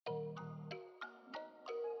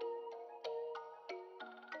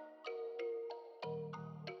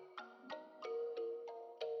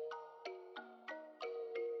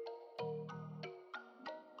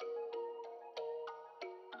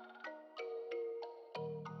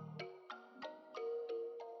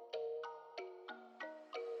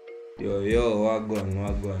Yo,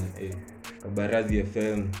 wagwan. Kabarazi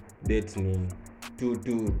FM, date ni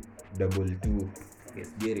 2222.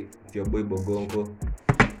 Yes, Jerry, it's your boy Bogongo.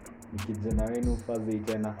 Nikijana wenu fazi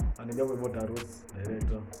tena. Anigabo Botarus,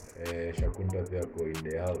 director. Shakunda pia ko in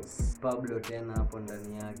the house. Pablo tena hapo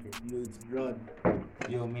ndani yake. Yo, it's Brad.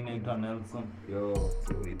 Yo, mimi naitwa Nelson. Yo,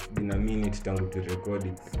 so it's been a minute tangu to record.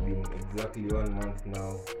 It's been exactly 1 month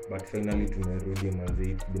now, but finally tumerudi manze.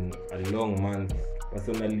 It's been a long month.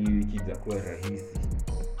 Personally wiki za kuwa rahisi.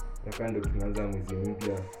 Sasa ndo tunaanza mwezi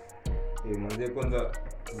mpya. Manze kwanza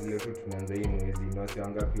vile tu tunaanza hii mwezi na watu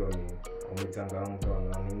wangapi wamechangamka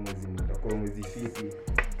na mwezi mtakuwa mwezi fiti.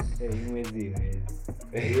 Mwezi.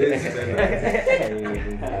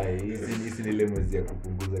 Hizi ni ile mwezi ya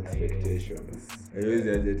kupunguza expectations. Haiwezi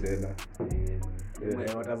aje tena.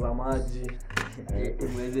 Watazamaji.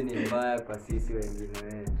 Mwezi ni mbaya kwa sisi wengine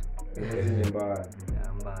wetu. Mwezi ni mbaya.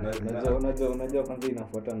 Unajua kwanza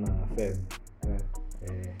inafuata na Feb.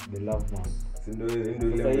 The love month. Ndio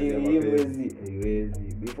ile Sasa hii mwezi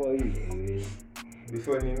haiwezi.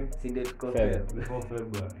 Before nini? Si ndio tuko Feb. Before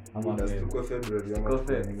February. Ama tuko February ama tuko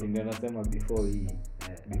Feb. Ndio nasema before hii.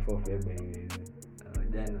 Before February.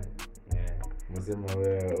 January. Msema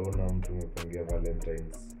wewe una mtu umepangia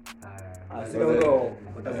Valentines. Sio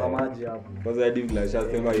watazamaji hapo. Kwanza hadi bila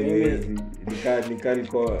shasema haiwezi.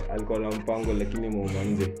 Alikuwa na mpango lakini muuma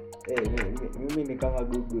nje. Mimi ni kama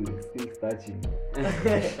Google still searching.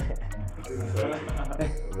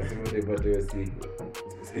 Unasema utapata hiyo siku.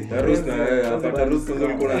 Tarus ndio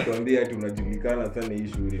ulikuwa unatuambia ati unajulikana sana hii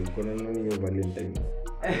shule. Uko na nani hiyo Valentine?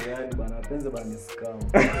 Yaani bana penzi bana ni scam.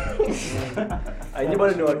 Ainyi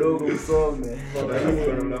bana ni wadogo usome.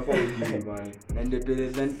 Unafaa ujini bana. Na ndio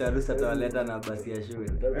president Tarus atawaleta na basi ya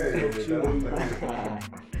shule.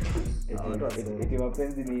 Eti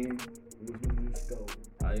mapenzi ni scam.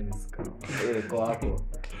 kwa hapo.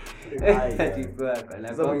 Ati kwa la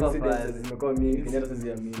Sasa kwa incidents zimekuwa mingi hata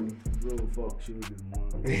siziamini. Bro fuck shoot this man.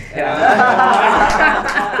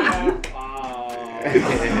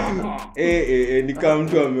 Ni kama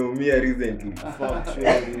mtu ameumia recently. Fuck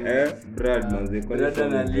shoot. Brad manze kwa Brad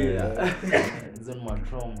analia. Zon ma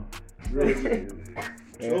trauma.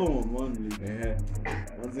 Trauma man.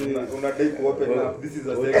 Unadai ku open up. This is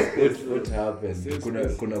a sex space. What happened?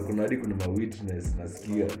 Kuna hadi kuna witness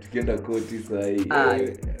nasikia. Tukienda koti saa hii.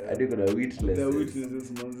 Hadi kuna witness. The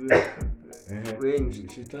witnesses man. Wengi.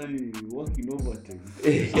 Shetani working overtime.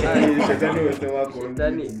 Shetani umesema kwa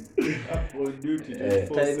Shetani. On duty.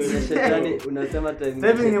 Shetani unasema time.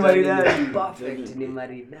 Saving ni maridadi. Perfect ni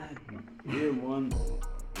maridadi. Yeah man.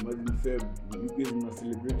 Imagine Feb, you guys must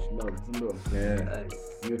celebrate love, ndio.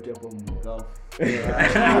 Yote hapo mkao.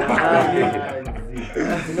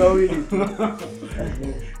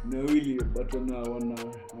 No really, but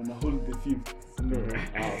wanna hold the fifth. No.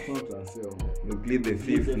 It's not ourselves. we plead the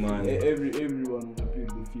fifth man. Everyone wanna plead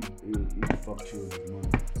the fifth. It's factual, man.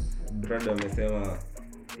 Brad amesema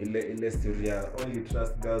ile story ya only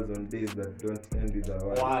trust girls on days that don't end with a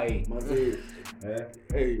word. Why? Maze.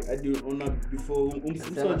 Hey, I do on before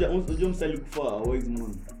umsali kufa wise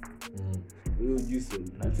man. Wewe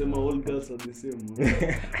Jason, nasema all girls are the same.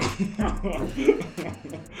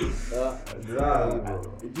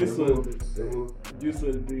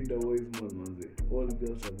 Jason did the wise man manze. All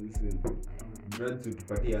girls are the same. Brad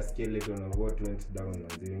tupatia skeleton of what went down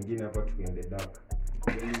manze. Wengine hapa tukiende dark.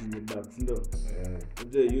 In the dark, no.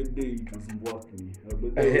 Your day it was working.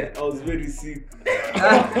 But I was very sick.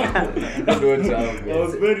 I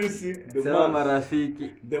was very sick. Sema marafiki.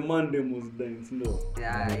 The man them was dying, no.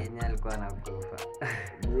 Yenye alikuwa anakufa.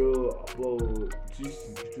 Bro, about 4,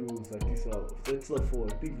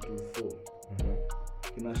 I think it was 4.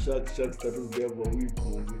 Kina sharks status there for a week,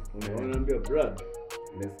 man. Wanaambia Brad,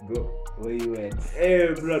 Let's go. Where you at?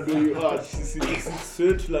 hey Brad, where you are?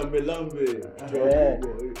 Sweat lambe.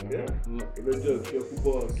 Unajua kia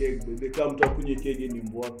kubwa cake, they come to kunye cake ni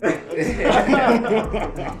mbwako.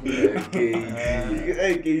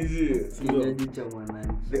 KG. Kinywaji cha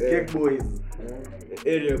mwananchi. The cake boys.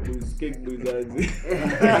 Area boys, cake boys aje.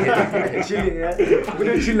 Chilling,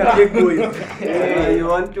 Kuna chill cake boys. You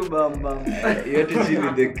want to bam. You have to chill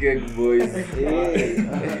with the cake boys.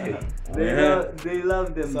 They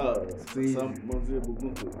love them. Some manze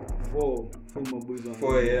bugungu. 4 boys on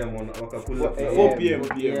 4 AM wakakula 4 p.m.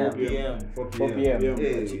 4 PM.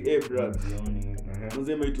 Hey Brad.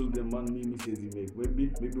 Manze I told them man mimi siwezi make.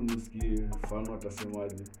 Maybe msikie fano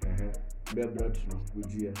atasemaje. Brad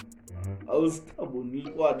tunakujia. I was stubborn,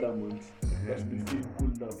 nilikuwa adamant. but they still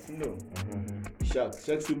pulled up, you know.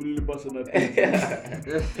 Sharks really personal.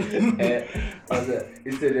 Sasa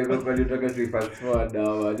instead ya kwa nitaka tu fast forward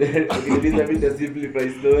now. Ukiniuliza mimi nita simplify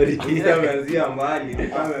story. Itaanzia mbali.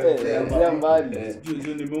 Anzia mbali.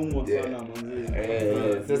 Juzi nimeumwa sana manzi.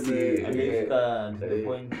 Sasa Alifika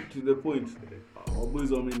To the point.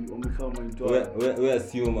 Waboys wamekama into we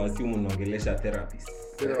assume unaongelesha therapist.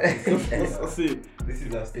 this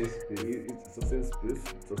is a safe space. It's a safe space,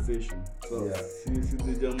 it's a session. So Yeah. si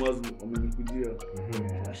the jamaa wamenikujia.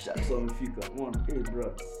 Sharks wamefika. Hey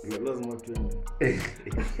bro, lazima tuende.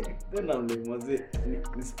 Then I'm like maze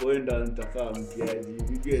nisipoenda nitakaa mtiaji.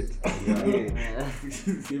 You get.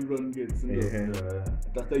 Everyone gets.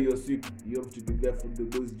 Taka you're sick, you have to be there for the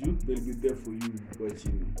boys. They'll be there for you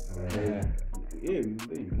watching. Yeah,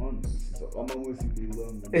 man. I'm always sick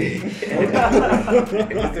on.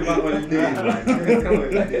 It's about all day.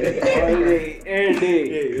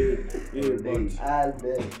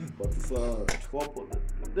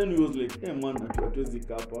 But then he was like, hey man, hatuwezi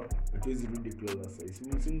kapa, hatuwezi rudi closer size.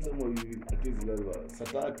 Simu sema hatuwezi lala saa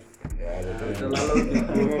 3.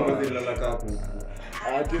 Lala kapu.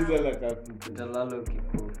 Hatuwezi lala kapu. Talalo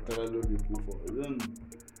kipo. Then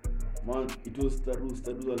man, it was Tarus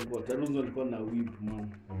alikuwa na whip man.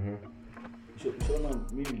 Shona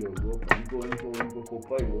mimi niliogopa. Niko kwa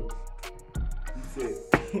pilot.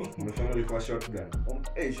 Umesema ilikuwa shotgun.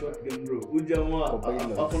 Shotgun bro. Ujamaa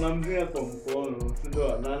akona mzinga kwa mkono.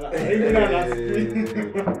 Ndio na speed.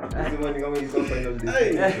 Sema ni kama ilikuwa final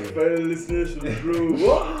destination. Final destination bro.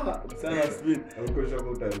 Sana speed. Uko shaka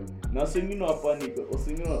utarudi. Na singine hapani.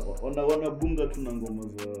 Singine wanabunga tu na ngoma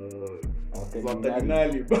za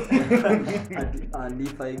kardinali. And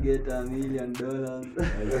if I get $1 million.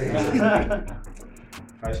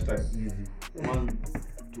 #easy. Man,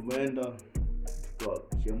 tumeenda kwa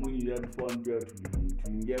Kiamuni ya fun pia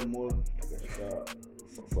tuliingia mall tukashika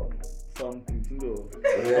something ndio.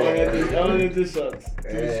 Hawana shots.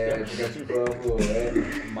 Tukachukua hapo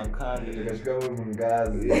Makani. tukachukua hapo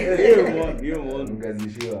mngazi. Hiyo one.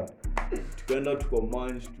 Mngazishiwa. Tukaenda tuko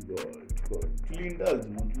manch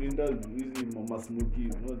tulindalji hizi mama smoky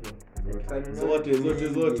moja. Zote.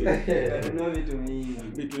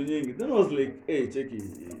 Vitu nyingi. Then I was like, hey, cheki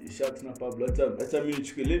Sharks na Pablo. Acha mimi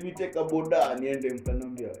nichukue. Let me take a boda niende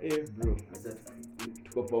mkanambia. Hey bro.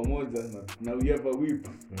 Tuko pamoja na we have a whip.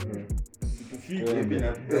 Situfike.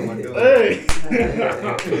 Hey.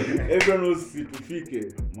 Everyone was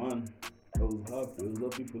situfike. Man, I was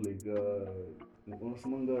happy for like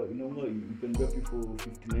unasemanga you can grab it for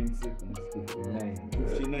 59 seconds.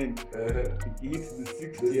 59. He hits the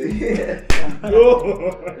 60th. Yo!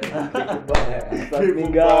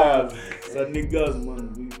 Niggas, man.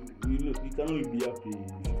 You can only be happy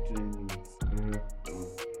 59 minutes.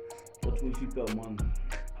 But we fika, man.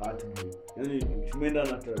 Heartbreak. Yani, tumeenda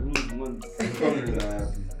na Tarus, man.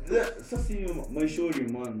 Sasa my shori,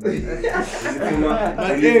 man.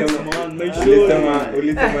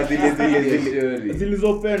 Ulisema zile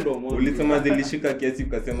Zilizopendwa, man. Ulisema zilishika kiasi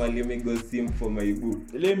ukasema let me go simp for my boo.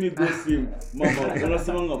 Let me go simp, mama.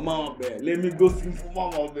 Unasemanga mama bear. Let me go simp for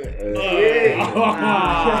mama bear.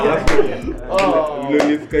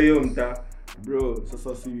 Ulifika hiyo mtaa. Bro,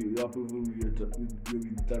 sasa si hapo with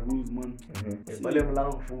the rules, man. Pale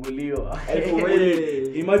mlango kufunguliwa.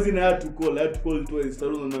 Imagine I had to call twice.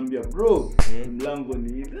 Taruna anambia, bro, mlango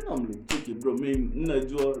ni hivi. Then I'm like, check it, bro. Mimi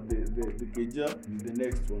ninajua the keja is the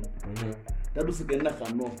next one. Tadu sikaenda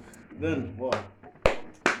kano. Then wow.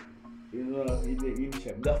 Ile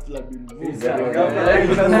ghafla bin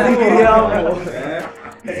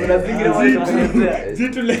Unazingira wewe.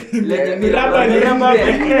 Jitu Lenye miraba ni ramba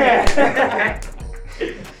pekee.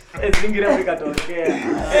 Zingira vikatokea.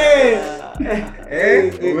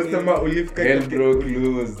 Umesema ulifika Hell broke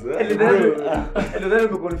loose. Ndio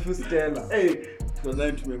uko confused tena.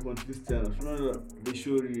 Tunadhani tumeconfuse tena. Tunaona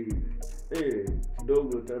Beshori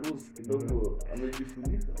kidogo Tarus kidogo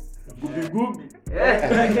amejifunika. Gubi.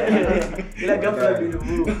 Ila ghafla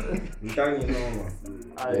bilivu. mtani noma.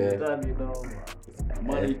 Mtani noma.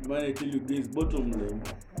 Man, I tell you guys, bottom line.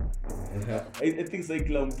 I think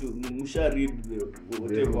Cyclam too. Musha read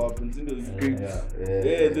whatever happens in the script.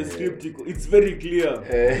 The script it's very clear.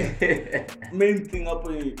 Main thing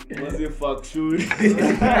happen was a fact show.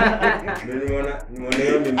 Nimeona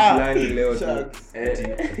hiyo ni plani leo tu.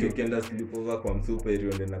 Tukienda sleepover kwa msupa ili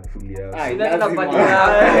uende na kufulia. Sina pati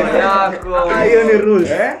yako. Hiyo ni rules.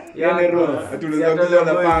 Hiyo ni rules. Tunaweza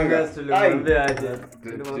na panga. Tulimwambia aje.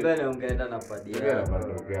 Tulimwambia ungeenda na padi yako.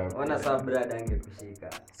 Ona sasa brada angekushika.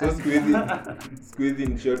 So siku hizi siku hizi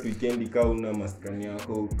in short weekend kaa una maskani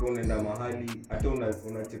yako kaa unaenda mahali hata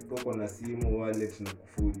unachekoko na simu wallet na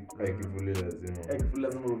kufuli kifuli lazima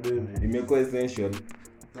lazima ubebe. imekuwa essential.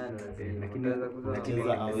 Lakini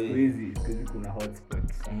siku hizi kuna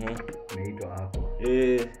hotspots inaitwa hapo.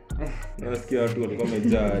 Nasikia watu walikuwa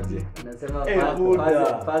wamejaa aje. Nasema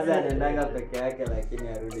faza anaendanga peke yake lakini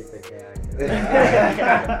arudi peke yake.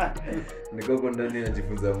 niko kwa ndani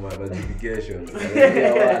najifunza multiplication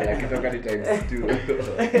akitoka ni times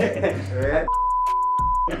 2.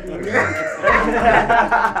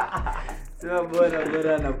 Sema bora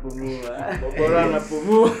anapumua.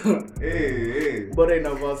 Bora ina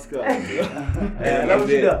vaska. Alafu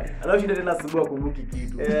shida tena asubuhi kumbuki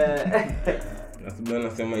kitu. Nasubia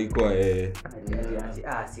nasema iko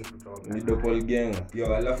Si kutoka. ni doppelganger.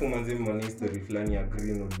 Yo, alafu manzi mwana history fulani ya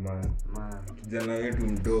Greenwood man. Kijana wetu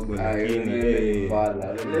mdogo lakini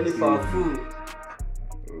fala Ni pafu.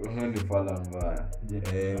 ni fala mbaya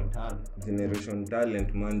generation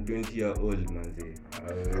talent man, 20 year old manzi.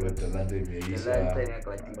 talanta imeisha.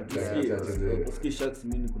 Uski sharks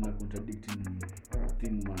mimi kuna contradicting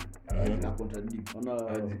thing man. Na contradict.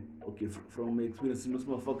 Okay, from my experience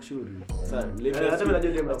no fuck sure. Sasa let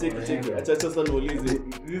me check. Acha sasa niulize.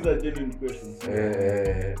 These are genuine questions.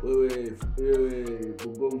 Wewe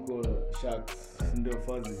Bugomko Sharks ndio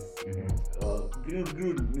fazi.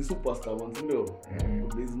 Green ni superstar one ndio.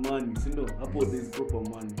 There's money ndio. Hapo there's proper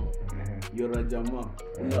money. You're a jamaa.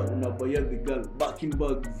 Una buy the girl back in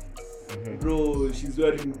bags. Bro, she's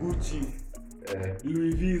wearing Gucci.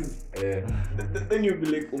 Louis Vuitton. Then you be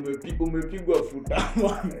like umepigwa futa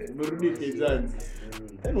man. Umerudi kijani.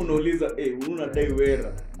 Then unauliza unadai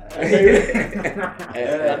wera.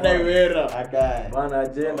 Adai wera. Bana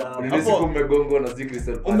agenda. Unilisi kumegongwa na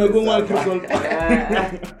Crystal Palace. Umegongwa Crystal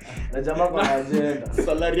Na jamaa kwa agenda.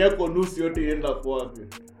 Salary yako nusu yote ienda kwake.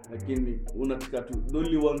 Lakini unataka tu the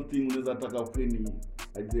only one thing unaweza taka kufanya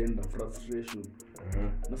agenda frustration.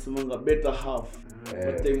 Nasemanga better half.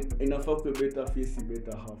 But inafaa kuwa better face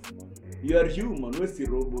better half man. You are human, wewe si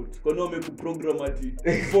robot. Kwa nini wamekuprogram ati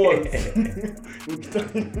false?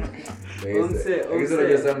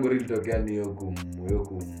 Unse sangu rilitokea ni yoku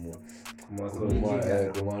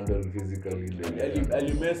commando physically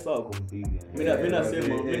alimesa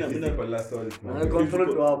mimi nasema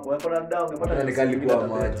control tu hapo. Hapo labda ungepata nikalikuwa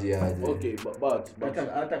maji aje. okay but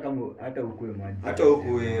hata kama hata ukue maji. Hata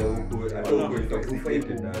ukue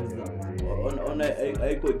intoxicated on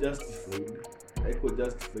I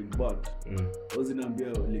justified but wasn't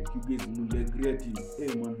like you guys will agree at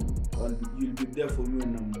hey man you'll be there for me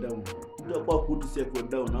when I'm down. Utakuwa kutu si yako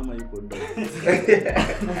down ama yuko down.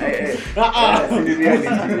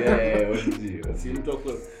 Si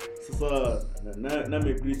mtoko sasa na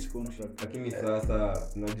me breach contract lakini sasa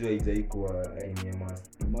tunajua haijaikuwa yenye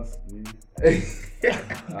must nini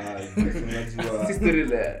unajua history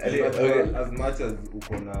as much as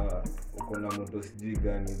uko na moto sijui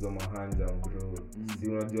gani hizo mahanja bro si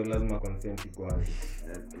unajua lazima consent kwanza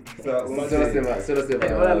sasa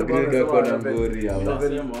sema grade kwa na ngori hapo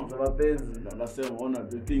nasema ona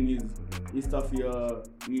the thing is this stuff ya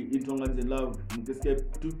intongaje love mkisikia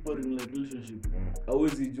two people in a relationship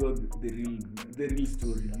always jua the real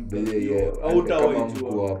story au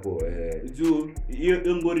tawajua hapo juu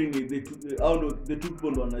hiyo ngori ni the two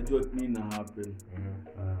people wanajua nini na happen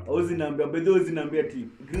always naambia bedho zinaambia ati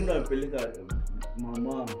green anapeleka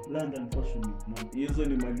mama London Fashion Week hizo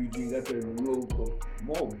ni malijinga hata ndio huko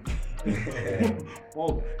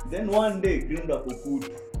mob then one day green akukuta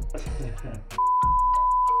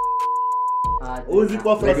Uzi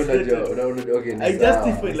kwa frustrated. Okay, I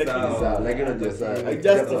justify like I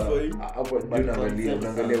justify. Hapo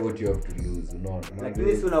unaangalia what you have to lose, unaona.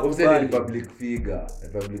 Lakini si unakubali public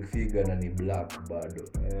figure na ni black bado.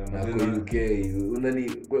 Na kwa UK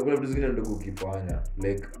kuna vitu zingine ndio ukifanya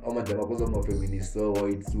like ama jamaa kwanza ma feminist so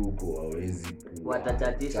white huko hawezi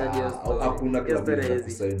watachatisha just hakuna klabu ya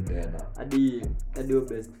kusign tena. Hadi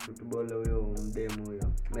best footballer huyo mdemo huyo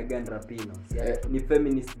Megan Rapinoe ni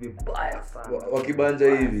feminist vibaya sana.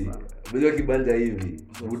 Wakibanja hivi unajua kibanja hivi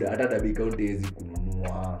buda hata Derby County hizi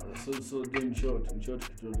kununua so in short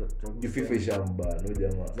FIFA shamba no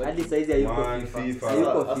jamaa hadi saizi hayuko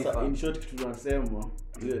FIFA in short kitu tunasema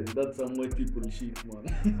that's some white people shit man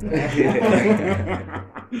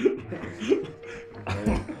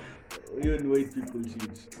hiyo ni white people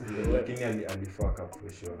shit. Lakini alifuck up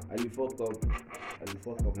for sure. Alifuck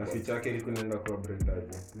up. Na future yake ilikuwa inaenda kwa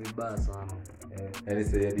breakaje. Vibaya sana. Yaani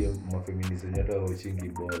sasa hadi mafeminist wenyewe hata watchingi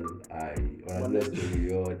ball. Ai, wanajua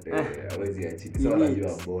story yote. Hawezi achiti. Sasa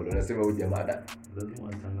wanajua ball. Wanasema huyu jamaa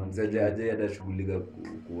lazima sana. Mzaje aje hata shughulika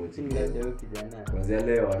kuwatch. Ndio kijana. Kwanza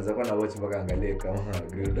leo anaweza kuwa na watch mpaka angalie kama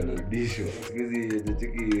grade anarudishwa. Siku hizi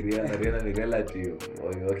cheki Rihanna ni relative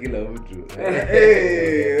wa kila mtu.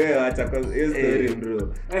 Wewe acha kwa hiyo story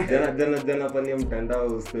bro. Jana pale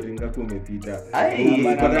mtandao story ngapi umepita?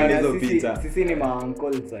 Bana, Hizo picha. sisi ni ma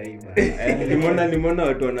uncle sasa hivi. Nimeona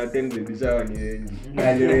watu wana attend bidishawa ni wengi.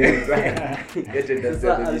 Yote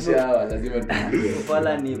ndasema lazima tujue.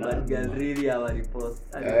 Wala ni bad girl really our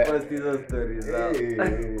repost. Alipost hizo stories zao.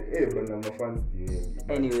 Bana mafans ni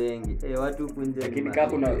wengi. Ni wengi. Watu huku nje. Lakini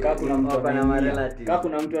kama kuna mtu hapa na relative. kama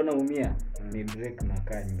kuna mtu anaumia ni Drake na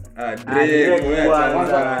Kanye. Drake wewe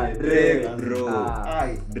kwanza, acha Drake. bro.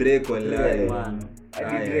 Ai, Drake online. Man.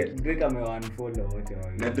 hadi Drake ameunfollow wote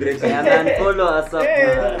wawili. Na Drake Unfollow ASAP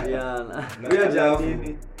na Rihanna. huyo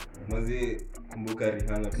jamii mwazi kumbuka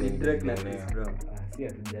Rihanna pia Ni Drake na millionaire. Chris Brown. Si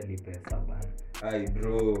hatujali pesa bana. Ai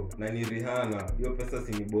bro, na ni Rihanna. Hiyo pesa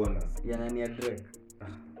si ni bonus. Ya nani ya Drake?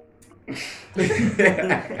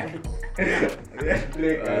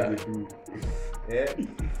 Drake aje tu.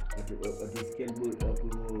 Ati scale boy hapo.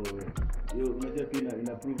 Yo unajua pia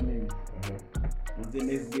ina prove nini? The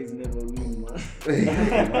next guys never win, man.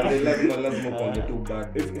 Lazima kuange tu bad.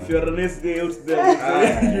 If you're a nice guy out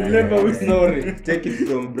there, you never win. Sorry. Take it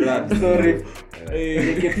from Brad. Sorry.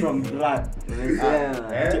 Take it from Brad.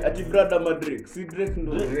 Ati Brad ama Drake. Si Drake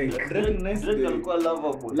ndo. Drake nice Drake guy. alikuwa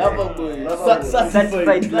lover boy. Lover boy.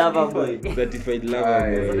 Certified lover boy. Certified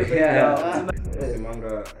lover boy. Yeah.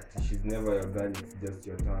 Semanga she's never your girl, it's just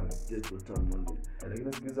your turn. Just what time on it.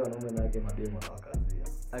 Lakini siku hizi wanaume na yake mademo na wakazia.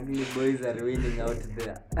 Ugly boys are winning out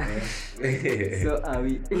there. So are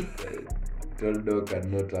we. Tall dog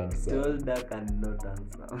cannot answer. Tall dark and not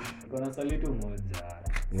handsome. Kuna swali tu moja.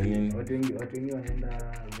 Nini? Watu wengi wanaenda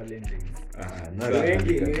Valentine's. Not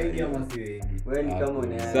Wengi ama si wengi? Wewe ni kama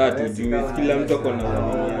una. Sasa tujui kila mtu ako na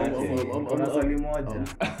nini yake. Kuna swali moja.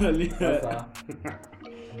 Sasa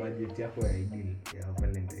budget yako ya ideal ya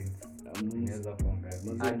Valentine's inaweza kuwa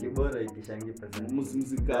ngapi? Akibora ikishangi pesa.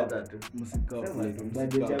 Msikata tu.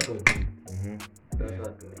 Budget yako tu.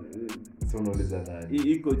 So unauliza nani?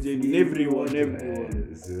 Iko jeni everyone.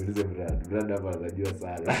 Siulize Brad hapa anajua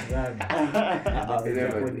sana. Budget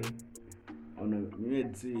yako ni Ona mimi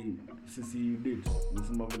sisi date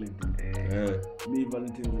msema Valentine. Mi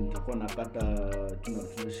Valentine nitakuwa nakata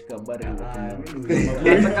tunashika barrel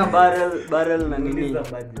Nataka barrel na nini?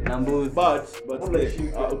 Na mbuzi. but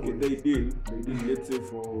they deal let's say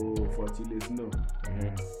for chiles no.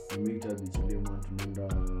 Meet at the chile man tunaenda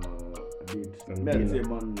date. Let's say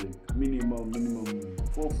man like minimum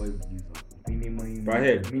 4-5 G's. Per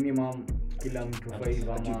head? Minimum kila mtu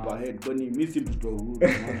 5 Ati per ama head kwani mimi si mtoto wa huru.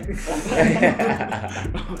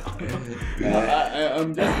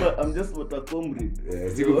 I'm just what a comrade.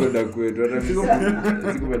 Sikupenda kwetu hata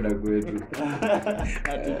sikupenda kwetu.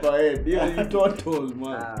 Ati per head. Hiyo total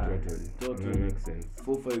man. Total Makes sense.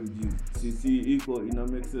 4-5 G's. Si iko ina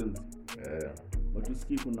make sense. But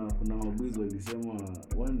usikii kuna wabuizi walisema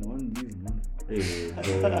 1 G's man.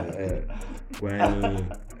 Kwani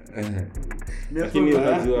lakini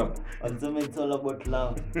unajua Wanasema it's all about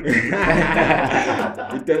love.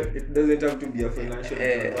 it doesn't have to be a financial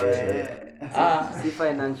transaction. Si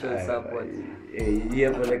financial support. Hii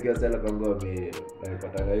hapo like sala kwa ngome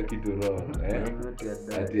napata hiyo kitu wrong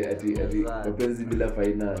ati mapenzi bila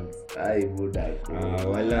finance. Ai buda.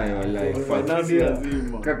 Walai Finance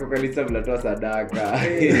lazima. Kako kanisa mnatoa sadaka.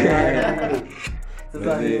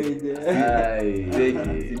 Sasa nije.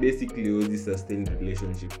 Ai basically huwezi sustain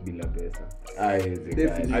relationship bila pesa. Ai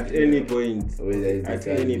At any point. At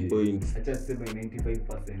any point. acha tuseme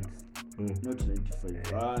 95%. Not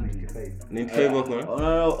 95. 95 wako na?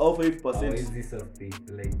 Au 5%. Hawezi sustain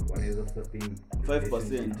like wanaweza sustain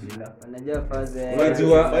 5%. bila Unajua faze.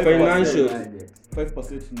 Unajua 5%. financial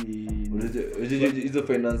 5% ni hizo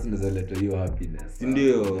finance inazaleta hiyo happiness. si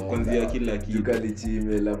ndio kuanzia kila kitu.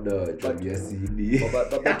 Tukalichime labda wachangia CD.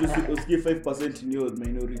 but usikie 5% ni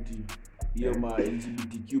minority. hiyo ma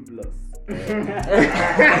LGBTQ+.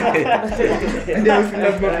 Ndio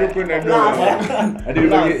lazima tuko na doa. Hadi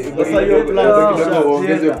Sasa hiyo plus kidogo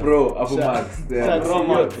uongeze pro afu max. Pro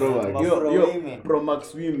max. Yo Pro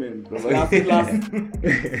Max women.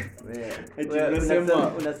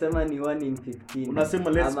 Unasema ni 1 in 15. Unasema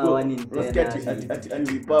let's ama go. 1 in 10. Unasikia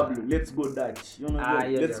ati Pablo, let's go Dutch. You know,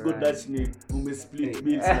 let's go Dutch ni umesplit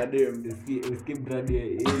bills na dem. Usikie bradi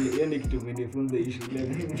hiyo ni kitu umenifunza hii shule.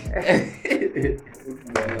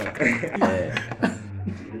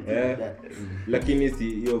 Lakini si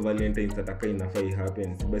hiyo Valentine's ataka inafaa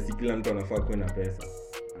happen. Basi kila mtu anafaa kuwa na pesa.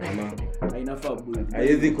 Ama Inafaa bure.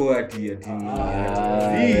 haiwezi kuwa ati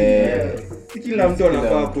si kila mtu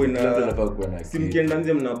anafaa kuwa na si mkienda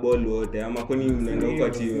nje mna ball wote ama kwani mnaenda huko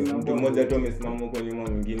ati mtu mmoja tu amesimama huko nyuma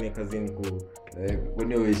mwingine kazini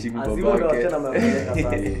kwani uheshimu Azima ndo babake. wachana mapeleka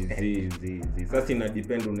sana. sasa ina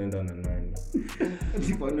depend unaenda na nani.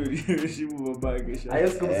 Sifano heshimu babake sha. Hayo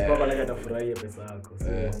siku msipapa like atafurahia pesa yako.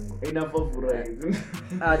 Inafaa furahi.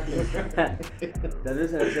 Ati.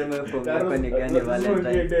 Tazama nasema from hapa ni gani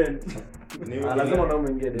Valentine. Lazima na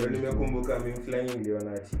mwingine. Ndio nimekumbuka mimi fulani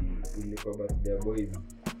niliona ati ilikuwa birthday boys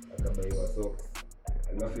akabaiwa socks.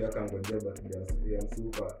 Alafu akangojea birthday ya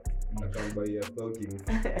Msupa akambaiya stockings.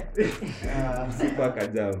 Msupa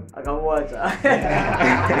akajam. Akamwacha.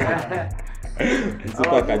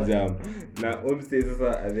 Msupa akajam. Na obviously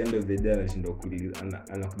sasa at the end of the day anashindwa kuuliza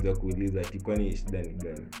anakuja kuuliza ati kwani shida ni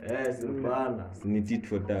gani? Sipana. Ni tit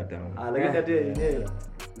for tat. Lakini hata yenyewe.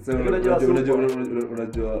 So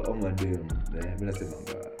unajua omadem mimi nasema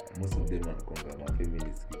most of them wanakonga ma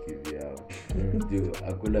feminist kivyao. Juu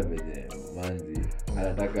hakuna venye manzi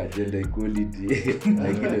anataka gender equality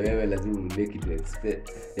lakini wewe lazima make it expect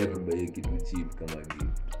ya kubaye kitu cheap kama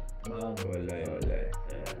gift. Wallahi.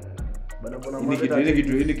 Bana kuna Ile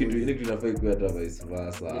kitu inafaa kuwa hata vice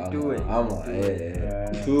versa ama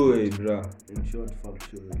two-way bra. In short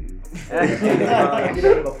factual.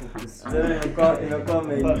 Inakuwa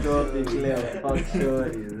main topic leo.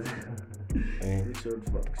 In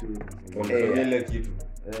short factual. Kwa ile kitu.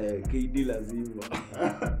 KD lazima.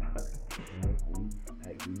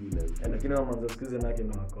 lakini wa manzo sikize nake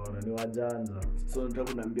na wakona ni wajanja. So nataka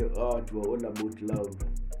kuniambia watu wa all about love.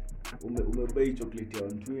 Umebai chocolate ya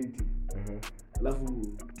 120. Alafu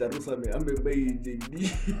Tarusa amebai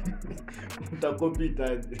JD.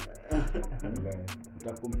 Utakompitaje?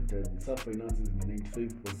 Utakompitaje? Sasa finances ni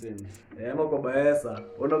 95%. Ama kwa Baesa,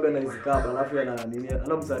 unaorganize club alafu ana nini?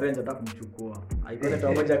 Ana msarenja hata kumchukua. Haipende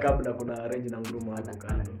tu moja club na kuna arrange na nguruma hapo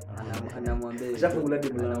kando. Anamwambia Shafungula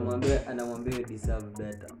dimu. Anamwambia you deserve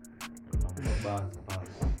better.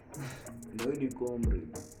 Ndio ni comrade.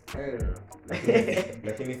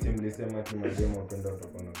 Lakini si mlisema ati mademo wapenda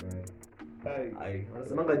watakuwa na gari. Ai,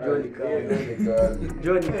 wanasemanga Johnny Kali.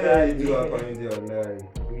 Johnny Kali Jua hapa nje wallahi.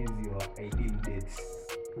 Wizi wa ideal dates.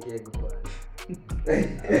 Kego pa.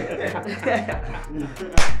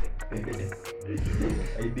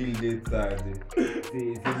 Ideal dates aje.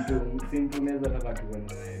 Si mtu unaweza taka tuone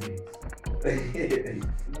naye.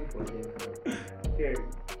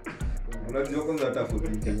 Unajua kwanza hata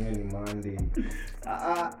 14 yenyewe ni Monday.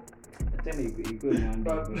 Acha iko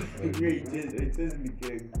Monday. It says ni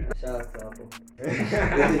keg. Shaka hapo.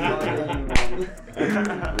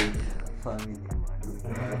 Family man.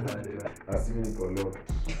 asimi niko locked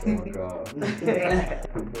kama kawa.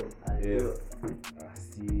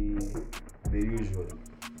 Si the usual.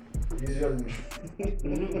 Rihanna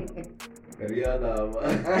Rihanna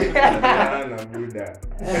Buddha.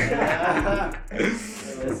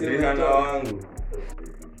 Rihanna wangu.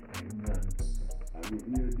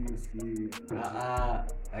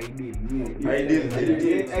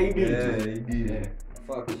 Ideal.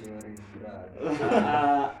 Fuck you.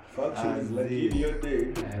 Factions lakini yote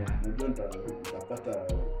najua nitapata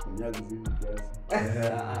kunyazi hivi kiasi.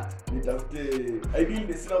 Nitafute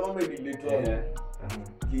ideal sina mama ililetwa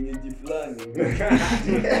kienyeji fulani.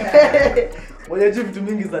 Mwenye vitu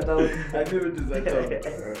mingi za town. Hadi vitu za town.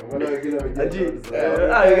 Mbona wengine Aji. wamejua?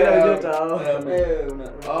 Wengine wamejua town.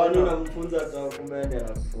 Unamfunza hata kumbe ndiye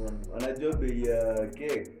anakufunza. Wanajua bei ya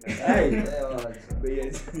cake. Ai, Bei ya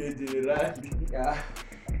generali.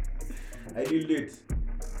 Ideal date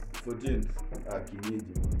 14th.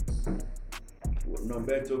 Kienyeji man.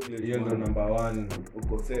 Unaambia chocolate. Hiyo ndo number 1.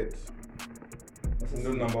 Uko set.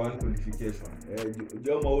 Ndio number 1 qualification.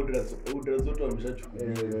 Joma udra zote wameshachukua.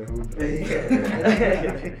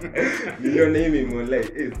 Niliona hii mimi online.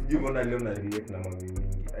 Sijui mbona leo na relate na mambo mingi.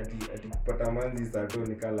 Ati pata manzi saa tu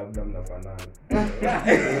nika labda mnafanana.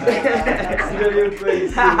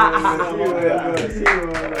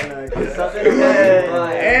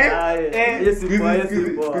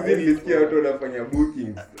 Kuzi nilisikia watu wanafanya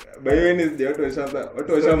bookings. By Wednesday watu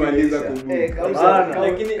washamaliza kubook.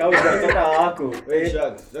 Lakini kutoka wako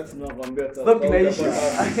Sharks nakwambia stock inaishi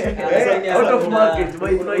out of market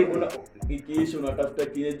by Friday. Ikiisha unatafuta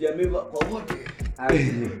kineji ameva kwa wote.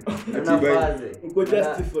 Uko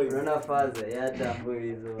justified. Unaona faze ya tambo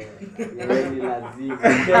hizo. Ni lazima.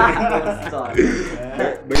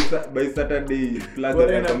 By Saturday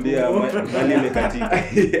Plaza anakuambia mali imekatika.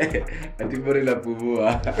 Ati bora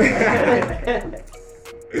inapumua.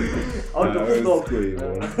 Out of stock.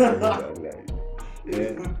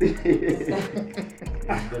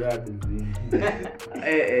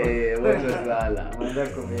 Wacha sala. Mwanza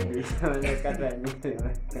comedy. Kata nyingi.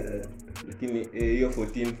 Lakini hiyo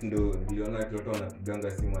 14th ndo niliona watu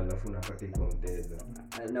wanapiganga simu alafu unapata iko mteja.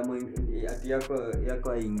 Na ati yako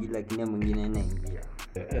haingii lakini mwingine inaingia.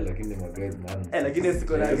 Lakini magazi man. Lakini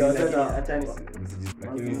siko na acha ni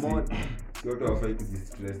Lakini si watu hawafai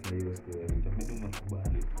kujistress na hiyo story. Itabidi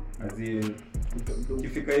umekubali. Azin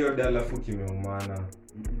kifika hiyo dala alafu kimeumana.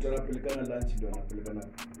 Mtu anapelekana lunch ndio anapelekana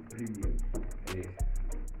premium.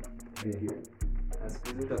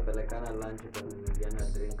 Siku utapelekana lunch utanunuliana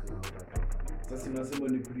drink na utatoka. Sasa unasema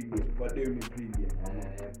ni premium. Kwa leo ni premium.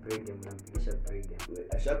 Premium nampisha premium.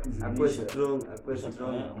 Ashakuzimisha. Akwe strong.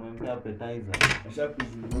 Umempa appetizer.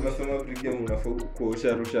 Ashakuzimisha. Unasema premium unafaa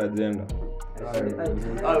kuosha agenda.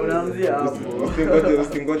 Unaanzia hapo.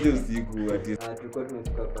 Usingoje usiku ati. Tulikuwa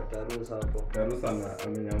tumefika kwa Tarusa hapo. Tarusa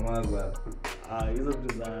amenyamaza. Hizo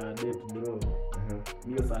vitu za date bro.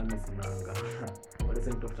 Mio sana sinanga. Wale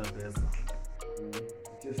sasa mtafuta pesa.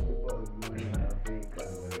 Just about money in Africa.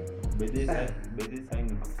 Bede sign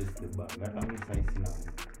to test the bag. Hata mimi sign sina.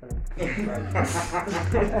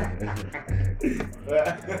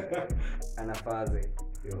 Anafaze.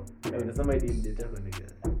 Yo. Unasema hii date yako ni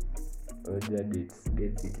gani? Oja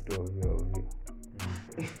dates kitu ovyo.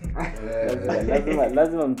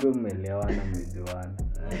 Lazima mtu mmelewana mmejuana.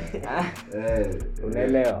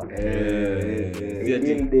 Unaelewa?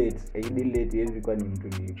 Ideal date hizi kwa ni mtu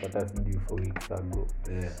nilipata sijui 4 weeks ago.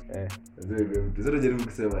 Zote jaribu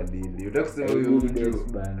kusema dili. Unataka kusema huyu mtu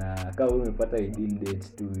bana, kama umepata ideal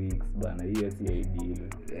date 2 weeks bana, hiyo si ideal.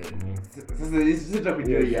 Sasa sisi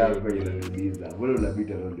tutakujua yako inauliza. Mbona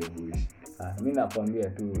unapita round the bush? Mimi nakwambia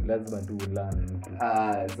tu lazima tu learn mtu.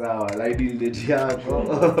 Sawa, la ideal date yako.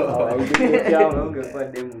 Ideal date yangu Ungekuwa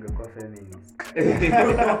demu ungekuwa feminist.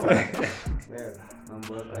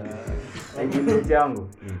 Mambo hapa. ideal date yangu.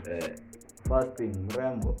 First thing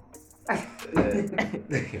mrembo.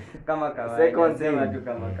 Kama kawaida. Second Sema thing. tu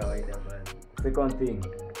kama kawaida basi. Second thing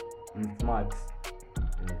smart.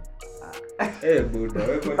 Buda,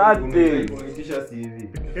 wewe Third unaitisha CV.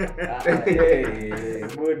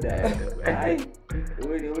 Buda.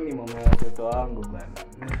 Huyu ni mama wa watoto wangu bana.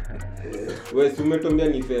 Wewe si umetuambia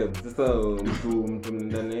ni Feb. Sasa mtu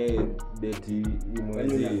ndani date hii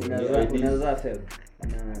mwezi Unaweza Feb.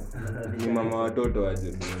 ni mama watoto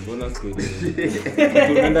aje bwana. Mbona sikuelewi?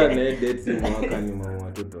 Tunaenda na date si mwaka ni mama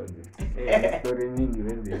watoto aje. Story mingi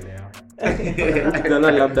wewe elewa.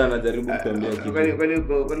 Kijana labda anajaribu kutuambia kitu. Kwani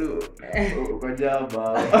uko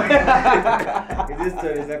jaba. Hizi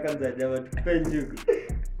stories zako za jaba tupe njugu.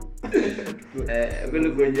 Kwani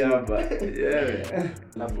uko jaba.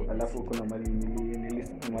 Alafu kuna mali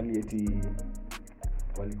nilisema mali eti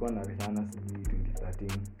walikuwa na rehana sijui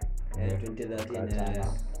 2013. 2013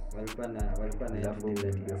 walikuwa na Alafu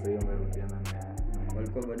 2013. sasa hiyo wamerudiana na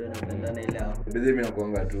Walikuwa bado wanapendana ile hapo. Bezi mimi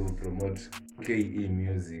nakuanga tu promote KE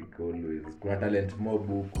music always. Kuna talent mob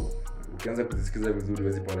huko. Ukianza kuzisikiza vizuri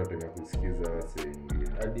huwezi pata time ya kusikiza wase wengine.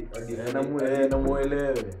 Hadi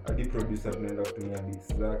namuelewe. hadi producer tunaenda kutumia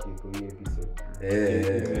beats zake kwa hii episode.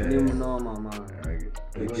 Ni mnoma mama.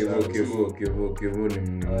 Kevo ni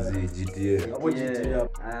mzi GTA. Hapo GTA.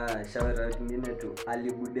 Shout out nyingine tu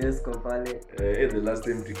Ali Budesco pale. The last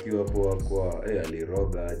time tukiwa hapo kwa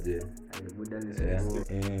aliroga aje. Ali Budesco.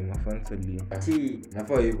 Mafansali.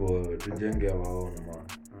 Nafaa hivyo tujenge our own man.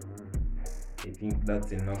 I think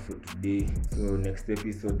that's enough for today. So next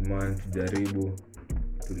episode man tujaribu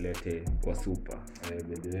tulete wasupa.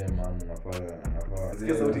 Bedele man nafaa.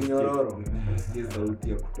 Sikia sauti nyororo. Sikia sauti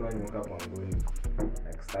ya kutoa nyoka pangoni.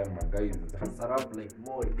 Next time my guys. Sarap like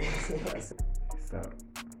boy. Sawa.